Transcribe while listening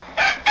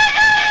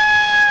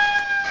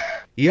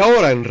Y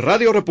ahora en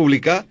Radio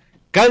República,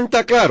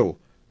 Canta Claro,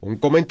 un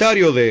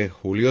comentario de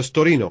Julio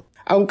Estorino.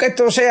 Aunque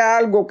esto sea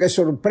algo que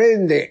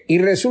sorprende y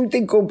resulta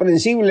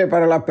incomprensible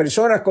para las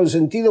personas con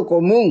sentido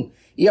común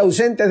y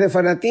ausentes de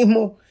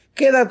fanatismo,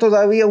 queda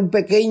todavía un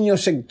pequeño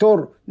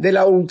sector de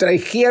la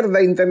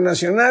ultraizquierda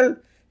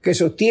internacional que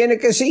sostiene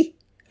que sí,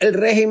 el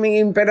régimen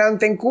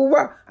imperante en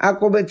Cuba ha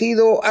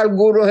cometido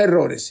algunos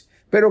errores,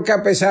 pero que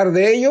a pesar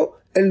de ello,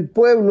 el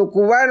pueblo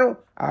cubano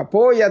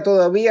apoya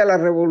todavía la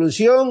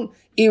revolución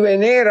y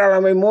venera la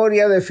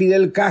memoria de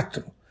Fidel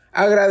Castro,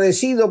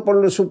 agradecido por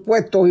los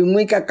supuestos y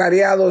muy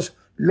cacareados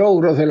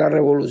logros de la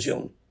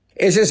revolución.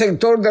 Ese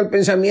sector del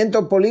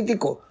pensamiento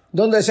político,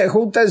 donde se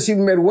juntan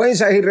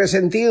sinvergüenzas y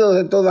resentidos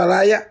de toda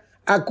laya,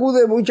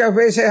 acude muchas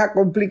veces a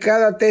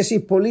complicadas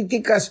tesis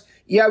políticas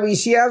y a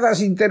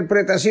viciadas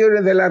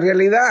interpretaciones de la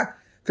realidad,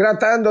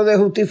 tratando de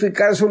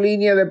justificar su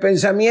línea de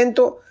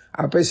pensamiento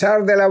a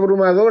pesar de la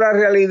abrumadora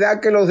realidad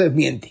que los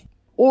desmiente.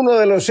 Uno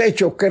de los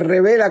hechos que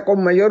revela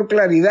con mayor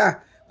claridad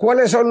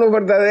cuáles son los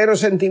verdaderos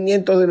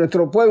sentimientos de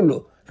nuestro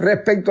pueblo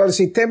respecto al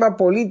sistema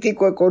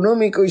político,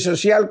 económico y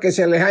social que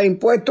se les ha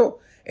impuesto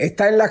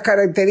está en las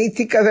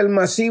características del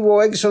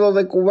masivo éxodo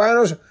de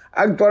cubanos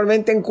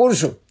actualmente en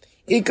curso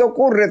y que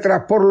ocurre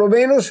tras por lo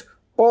menos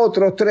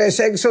otros 3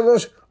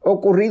 éxodos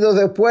ocurridos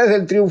después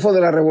del triunfo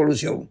de la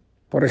revolución.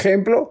 Por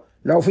ejemplo,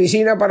 la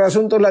Oficina para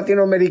Asuntos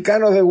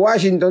Latinoamericanos de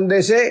Washington,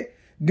 D.C.,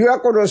 dio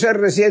a conocer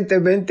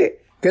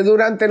recientemente que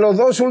durante los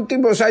 2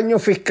 últimos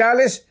años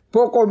fiscales,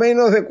 poco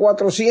menos de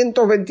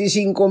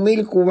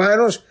 425,000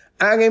 cubanos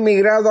han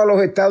emigrado a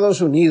los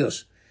Estados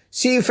Unidos,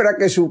 cifra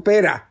que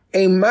supera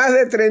en más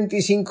de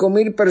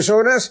 35,000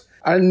 personas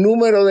al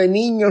número de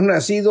niños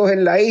nacidos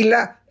en la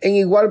isla en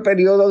igual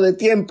periodo de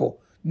tiempo,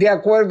 de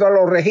acuerdo a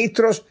los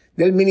registros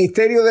del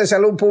Ministerio de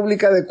Salud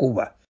Pública de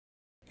Cuba.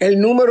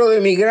 El número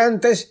de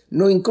migrantes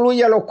no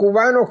incluye a los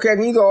cubanos que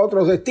han ido a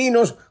otros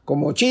destinos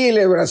como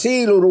Chile,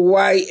 Brasil,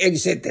 Uruguay,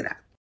 etc.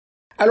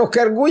 A los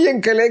que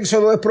arguyen que el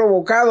éxodo es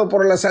provocado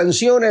por las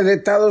sanciones de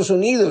Estados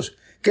Unidos,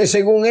 que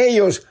según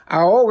ellos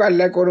ahogan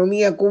la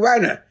economía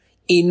cubana,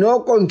 y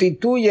no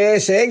constituye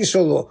ese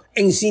éxodo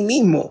en sí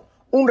mismo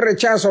un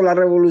rechazo a la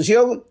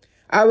revolución,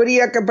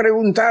 habría que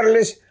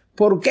preguntarles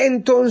por qué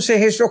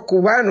entonces esos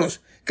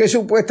cubanos que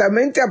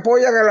supuestamente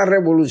apoyan a la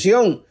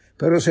revolución,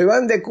 pero se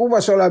van de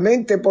Cuba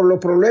solamente por los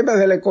problemas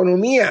de la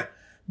economía,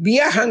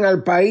 viajan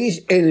al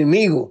país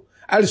enemigo,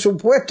 al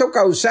supuesto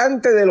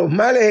causante de los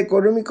males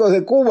económicos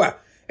de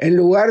Cuba, en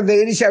lugar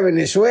de irse a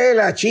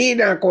Venezuela,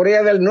 China,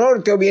 Corea del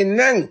Norte o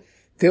Vietnam,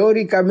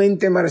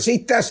 teóricamente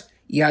marxistas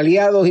y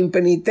aliados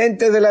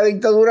impenitentes de la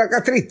dictadura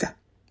castrista.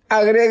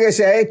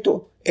 Agréguese a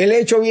esto el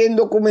hecho bien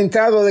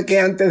documentado de que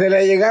antes de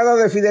la llegada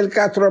de Fidel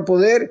Castro al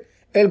poder,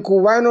 el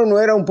cubano no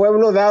era un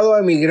pueblo dado a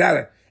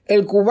emigrar.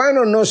 El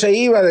cubano no se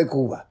iba de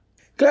Cuba.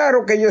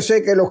 Claro que yo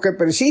sé que los que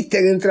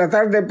persisten en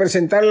tratar de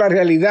presentar la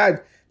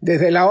realidad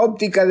desde la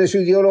óptica de su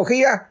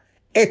ideología,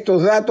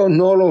 estos datos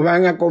no los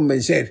van a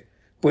convencer.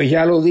 Pues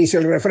ya lo dice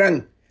el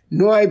refrán,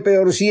 no hay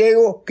peor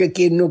ciego que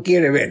quien no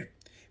quiere ver.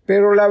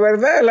 Pero la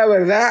verdad es la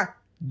verdad,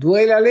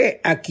 duélale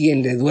a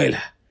quien le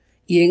duela.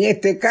 Y en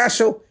este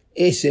caso,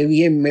 ese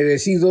bien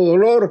merecido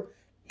dolor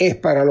es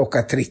para los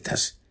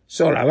castristas.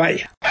 Sola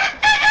vaya.